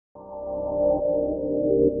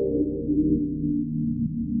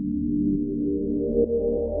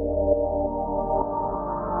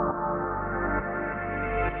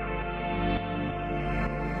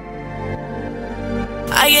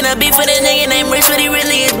making a beat for this nigga named Rich, but he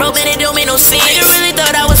really is broke, man, it don't make no sense. Nigga really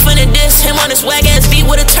thought I was finna diss him on this whack ass beat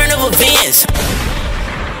with a turn of events.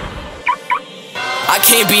 I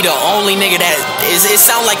can't be the only nigga that it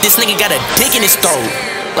sound like this nigga got a dick in his throat.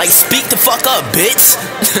 Like, speak the fuck up, bitch.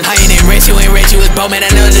 I ain't rich, you ain't rich, you was broke, man. I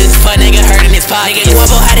know this fuck nigga hurt in his pocket. Nigga,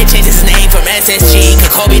 heygwuapo had to change his name from SSG.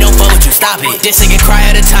 Cause Kobe don't fuck with you, stop it. This nigga cry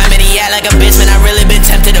all the time and he act like a bitch, man. I really been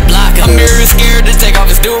tempted to block him. Amiri scared to take off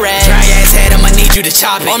his do-rag. Dry ass head, I'ma need you to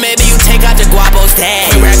chop it. Or maybe you take out your guapo's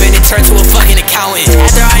dad. Quit rapping and turn to a fucking accountant.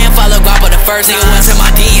 After I unfollowed guapo the first nigga went to my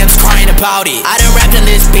DMs crying about it. I done rapped on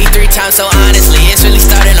this beat 3 times, so honestly, it's really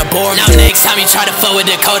starting to bore me. Now next time you try to fuck with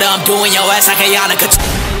Dakota, I'm doing your ass like a Yannicka.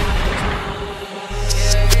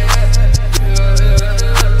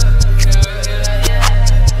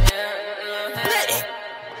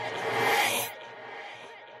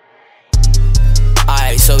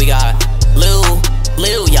 So we got Lil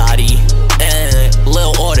Yachty and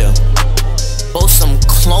Lil Order. Both some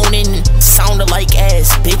cloning, sound-alike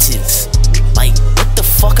ass bitches. Like, what the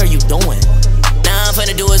fuck are you doing? Now I'm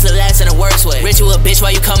finna do is the last and the worst way. Rich, you a bitch,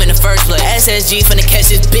 why you come in the first place? SSG finna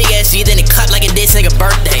catch this big ass G, then it clap like it did nigga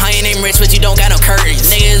birthday. I ain't named Rich, but you don't got no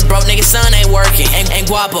curtains. Nigga is broke, nigga son ain't working. And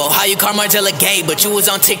guapo, how you call Margella gay, but you was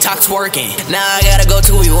on TikTok twerking. Now I gotta go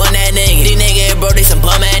to we want that nigga. These niggas, bro, they some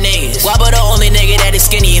bum ass niggas. Guapo the only nigga that is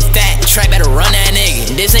skinny and fat. Track better run that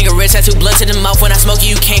nigga. This nigga Rich has 2 blunts in the mouth. When I smoke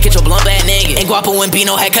you can't get your blunt back nigga. And guapo when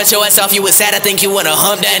Bino had cut your ass off, you was sad, I think you wanna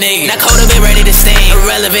hump that nigga. Now Coda been ready to sting.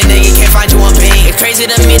 Irrelevant nigga, can't find you on ping. It's crazy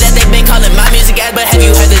to me that they been calling my music ass, but have you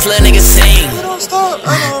heard this little nigga sing? Don't stop,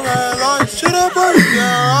 I know man, like, shit up, buddy,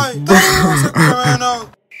 yeah, right.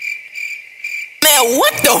 Man,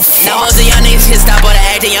 what the fuck? Now most of y'all niggas can stop all the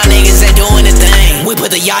acting, y'all niggas ain't doing a thing. We put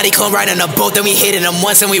the Yachty clone right on the boat, then we hitting them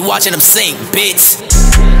once and we watching them sink, bitch.